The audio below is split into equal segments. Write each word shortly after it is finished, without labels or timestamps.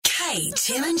Hey,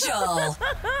 Tim and Joel.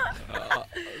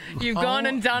 You've gone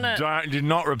and done it. Do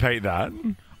not repeat that.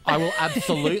 I will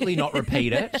absolutely not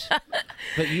repeat it.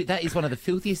 But that is one of the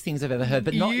filthiest things I've ever heard.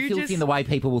 But not You filthy just- in the way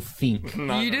people will think.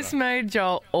 You just made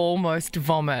Joel almost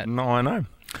vomit. No, I know.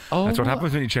 Oh, That's what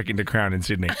happens when you check into Crown in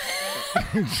Sydney.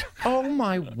 Oh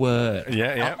my word!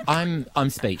 Yeah. I'm I had to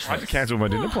speechless. cancel my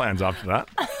dinner plans after that.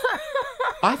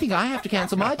 I think I have to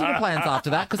cancel my dinner plans after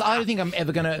that because I don't think I'm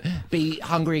ever going to be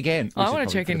hungry again. I want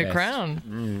to check into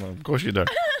Crown. Of course you do.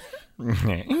 Oh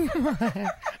my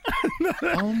What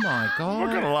god!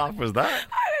 kind of laugh was that?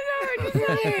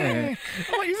 I'm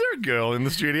like, is there a girl in the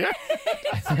studio?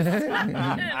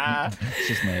 It's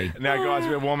just me. Now, guys,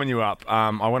 we're warming you up. I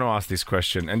want to ask this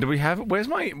question. And do we have... Where's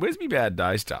me bad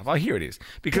day stuff? Oh, here it is.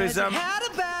 Because I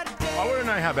want to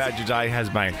know how bad your day has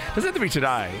been. Doesn't have to be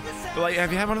today. But like,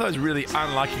 have you had one of those really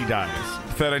unlucky days?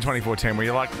 13, 24, 10, where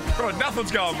you're like, oh,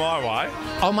 nothing's going my way.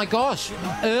 Oh my gosh!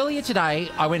 Earlier today,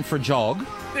 I went for a jog.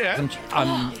 Yeah.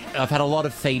 I've had a lot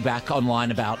of feedback online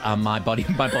about my body,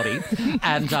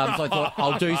 and so I thought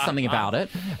I'll do something about it.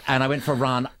 And I went for a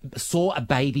run, saw a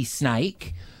baby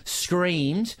snake,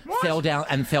 screamed, fell down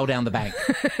the bank,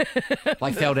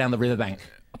 fell down the riverbank.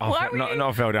 Why were you-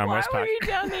 Not fell down Why Westpac. were you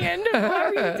down the end of Why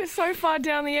were you just so far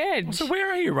down the edge? So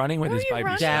where are you running with Where this are you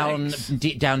baby running?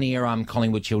 snakes? Down near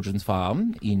Collingwood Children's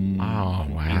Farm in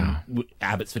wow.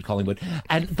 Abbotsford, Collingwood,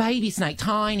 and baby snake,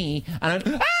 tiny,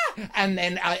 and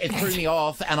then it threw me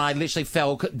off, and I literally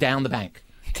fell down the bank,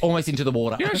 almost into the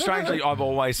water. You know, strangely, I've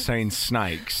always seen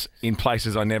snakes in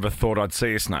places I never thought I'd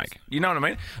see a snake. You know what I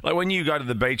mean? Like when you go to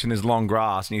the beach and there's long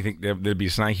grass and you think there'd be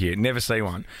a snake here, never see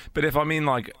one. But if I'm in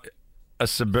like a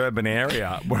suburban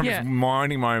area where I'm Yeah. just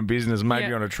minding my own business, maybe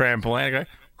Yeah. on a trampoline, I go,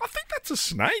 I think that's a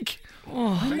snake.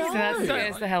 That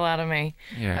scares the hell out of me.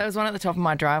 Yeah. There was one at the top of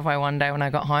my driveway one day when I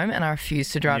got home and I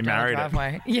refused to drive You down the married it.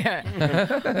 driveway. Yeah.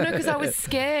 No, because I was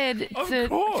scared to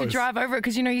course. drive over it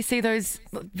because, you see those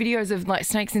videos of like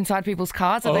snakes inside people's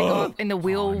cars and they go up in the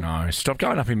wheel. No, stop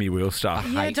going up in me wheel stuff.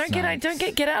 Yeah, hate don't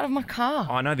get out of my car.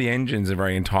 I know the engine's a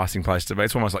very enticing place to be.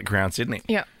 It's almost like Crown Sydney.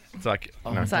 Yeah. It's like,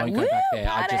 no. It's like, Don't woo, go back there.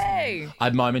 buddy.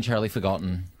 I'd momentarily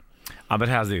forgotten. But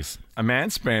how's this? A man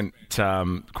spent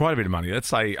quite a bit of money. Let's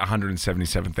say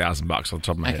 $177,000 off the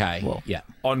top of my head. Okay, yeah.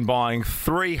 On buying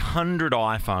 300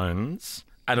 iPhones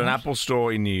at an Apple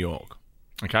store in New York.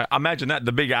 Okay, imagine that,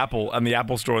 the Big Apple and the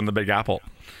Apple store in the Big Apple.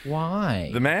 Why?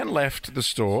 The man left the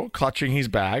store clutching his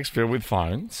bags filled with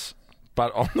phones,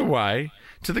 but on the way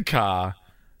to the car,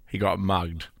 he got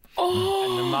mugged.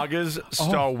 And the muggers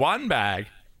stole one bag,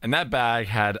 and that bag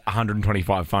had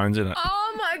 125 phones in it.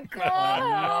 Oh my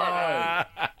God.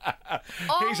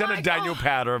 He's had a Daniel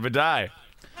Powder of a day.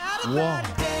 Whoa.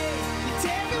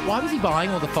 Why was he buying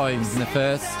all the phones in the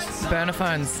first? Burner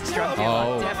phones. Drug dealer.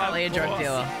 Oh. Definitely a drug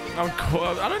dealer. I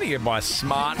don't think you'd buy a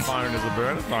smartphone as a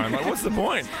burner phone. Like, what's the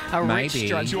point? A Maybe. rich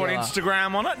drug Do you want dealer.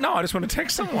 Instagram on it? No, I just want to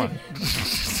text someone.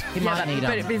 He might need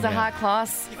But he's a yeah. high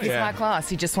class. He's Yeah. high class.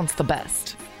 He just wants the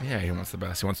best. Yeah, he wants the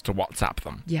best. He wants to WhatsApp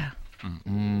them. Yeah.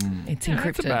 It's encrypted.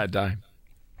 That's a bad day.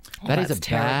 That is that's a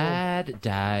terrible. bad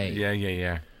day.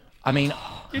 Yeah. I mean,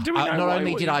 Do we know not why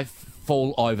only we- did I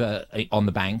fall over on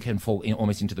the bank and fall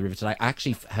almost into the river today, I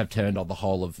actually have turned on the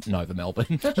whole of Nova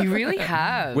Melbourne. You really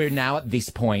have. We're now at this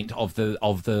point of the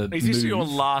Is this move. your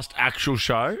last actual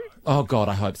show? Oh God,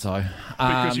 I hope so.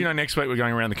 Because, next week we're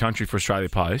going around the country for Australia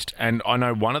Post. And I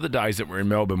know one of the days that we're in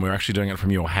Melbourne, we're actually doing it from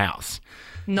your house.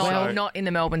 Not in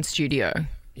the Melbourne studio.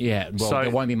 Yeah, well, So- there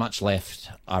won't be much left,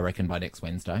 I reckon, by next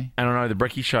Wednesday. And I know the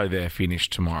Brekkie show there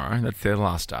finished tomorrow. That's their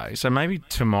last day. So maybe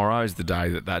tomorrow's the day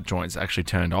that joint's actually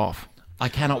turned off. I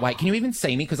cannot wait. Can you even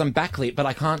see me? Because I'm backlit, but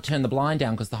I can't turn the blind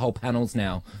down because the whole panel's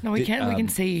now. No, we can. We can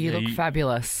see you. You look you-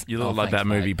 fabulous. You look Oh, like thanks, that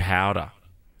movie mate. Powder.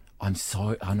 I know.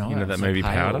 You know I'm that so movie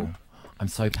pale. Powder? I'm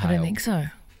so pale. I don't think so.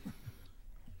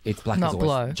 It's Black Not as always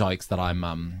blow. jokes that I'm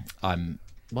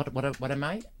what am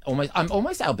I? I'm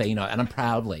almost albino, and I'm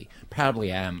proudly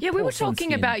am. Yeah, we were Porcelain talking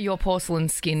skin. about your porcelain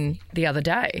skin the other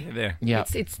day. There. Yeah.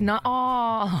 It's not.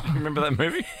 Oh Remember that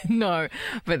movie? no,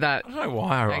 but that. I don't know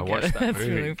why I watched that That's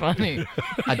movie. really funny.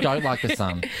 I don't like the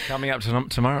sun. Coming up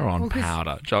tomorrow on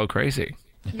Powder, Joel Creasy.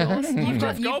 You've got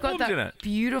Goldblum's that in it.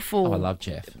 beautiful, Oh, I love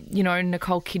Jeff.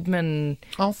 Nicole Kidman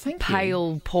Oh, thank you.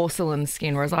 pale porcelain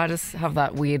skin, whereas I just have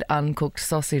that weird uncooked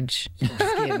sausage skin.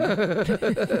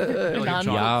 Uncooked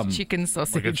Yum. chicken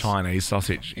sausage. Like a Chinese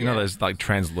sausage. You know those like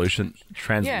translucent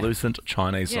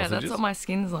Chinese Yeah, sausages? that's what my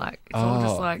skin's like. It's all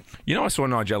just like, You know, I saw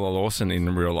Nigella Lawson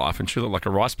in real life and she looked like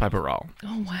a rice paper roll.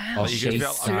 oh wow, Oh, You she's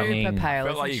felt- super stunning. pale.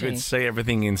 Felt like you isn't could she? see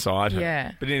everything inside her.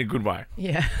 Yeah. But in a good way.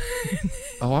 Yeah.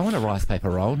 Oh, I want a rice paper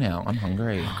roll now. I'm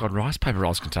hungry. God, rice paper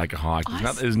rolls can take a hike.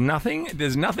 There's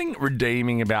nothing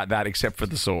redeeming about that except for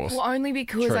the sauce. Well, only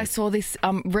because True. I saw this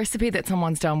recipe that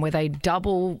someone's done where they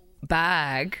double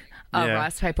bag a Yeah.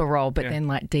 rice paper roll, but then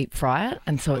like deep fry it,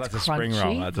 and so Well, it's that's a crunchy. spring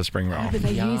roll. That's a spring roll. But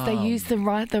they use the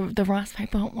rice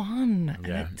paper one,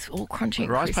 Yeah. and it's all crunchy. And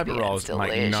Rice crispy paper and rolls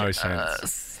make no delicious.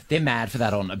 sense. They're mad for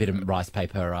that on a bit of rice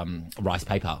paper on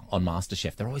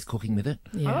MasterChef. They're always cooking with it.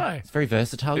 Yeah. It's very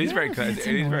versatile. It is very clever. It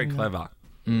is very clever.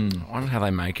 I wonder how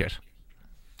they make it.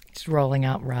 Just rolling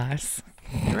out rice.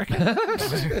 You reckon?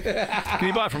 Can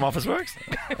you buy it from Officeworks?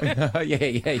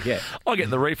 yeah. I'll get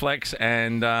the reflex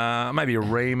and maybe a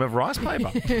ream of rice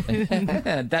paper.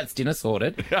 That's dinner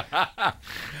sorted.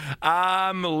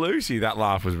 Lucy, that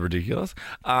laugh was ridiculous.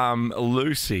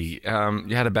 Lucy,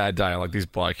 you had a bad day. Like this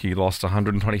bloke, he lost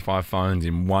 125 phones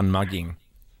in one mugging.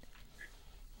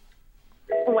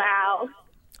 Wow.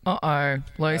 Uh-oh,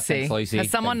 Lucy. Thanks, Lucy. Has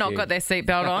someone Thank not you. got their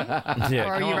seatbelt on? Yeah,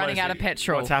 Or are come you on, running out of Lucy.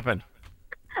 petrol? What's happened?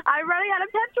 I'm running out of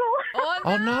petrol.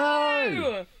 Oh,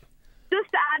 no. Just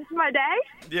to add to my day.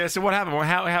 Yeah, so what happened? Well,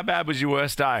 how bad was your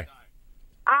worst day?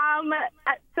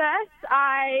 At first,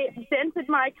 I dented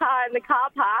my car in the car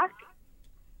park,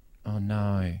 Oh,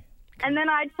 no. and then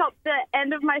I chopped the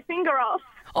end of my finger off.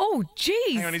 Oh,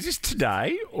 Hang on, jeez. is this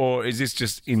today or is this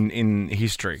just in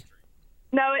history?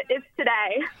 No, it's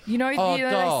today. You know, Oh, they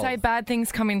doll. say bad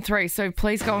things come in threes, so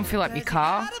please go and fill up your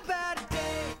car.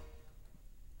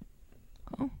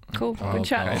 Oh, cool. Good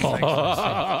chat.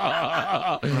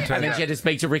 And then she had to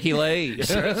speak to Ricky Lee.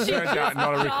 Turns out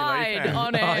not a Ricky Lee Died fan.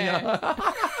 on air.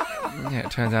 Yeah,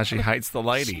 it turns out she hates the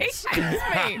ladies.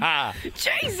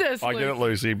 Jesus. I get it, Luke.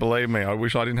 Lucy. Believe me, I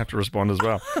wish I didn't have to respond as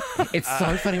well. It's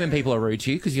so funny when people are rude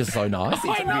to you because you're so nice.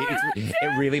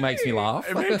 It really makes me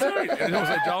laugh. Me too. And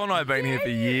also, Joel and I have been here for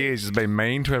years, just been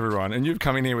mean to everyone, and you've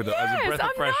come in here with as a Yes, breath of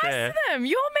I'm fresh nice air. to them.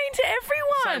 You're mean to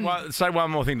everyone. Say one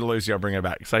more thing to Lucy, I'll bring her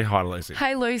back. Say hi to Lucy.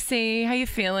 Hey, Lucy. How you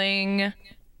feeling?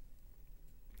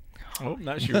 Oh,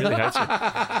 no, she really hates you.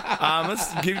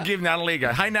 Let's give Natalie a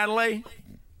go. Hey, Natalie.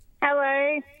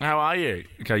 Hello. How are you?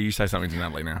 Okay, you say something to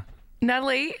Natalie now.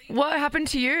 Natalie, what happened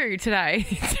to you today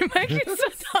to make you so...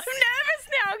 I'm nervous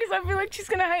now because I feel like she's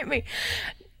going to hate me.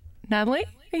 Natalie,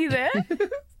 are you there?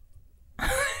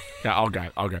 Yeah, I'll go.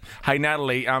 Hey,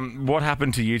 Natalie, what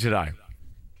happened to you today?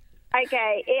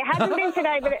 Okay, it hasn't been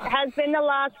today, but it has been the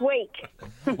last week.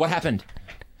 What happened?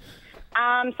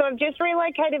 So I've just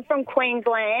relocated from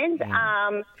Queensland,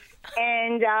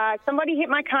 and somebody hit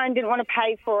my car and didn't want to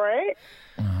pay for it.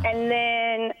 And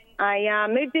then I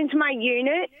moved into my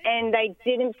unit, and they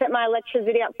didn't set my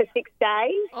electricity up for 6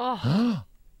 days.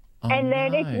 And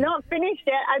then it's not finished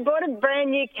yet. I bought a brand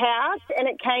new couch, and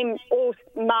it came all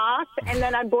marked. And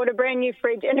then I bought a brand new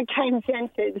fridge, and it came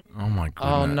dented. Oh, my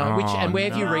God. Oh, no. Where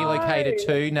have you no. relocated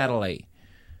to, Natalie?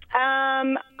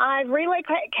 I've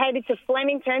relocated to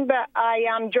Flemington, but I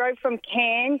drove from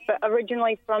Cairns, but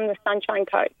originally from the Sunshine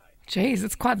Coast. Jeez,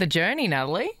 it's quite the journey,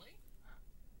 Natalie.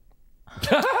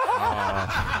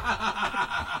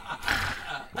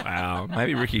 Wow.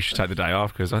 Maybe Ricky should take the day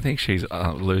off because I think she's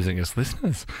losing us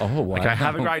listeners. Oh, wow. Okay,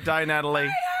 have a great day, Natalie.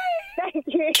 Thank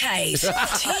you. Kate,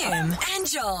 Tim, and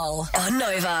Joel on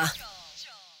Nova.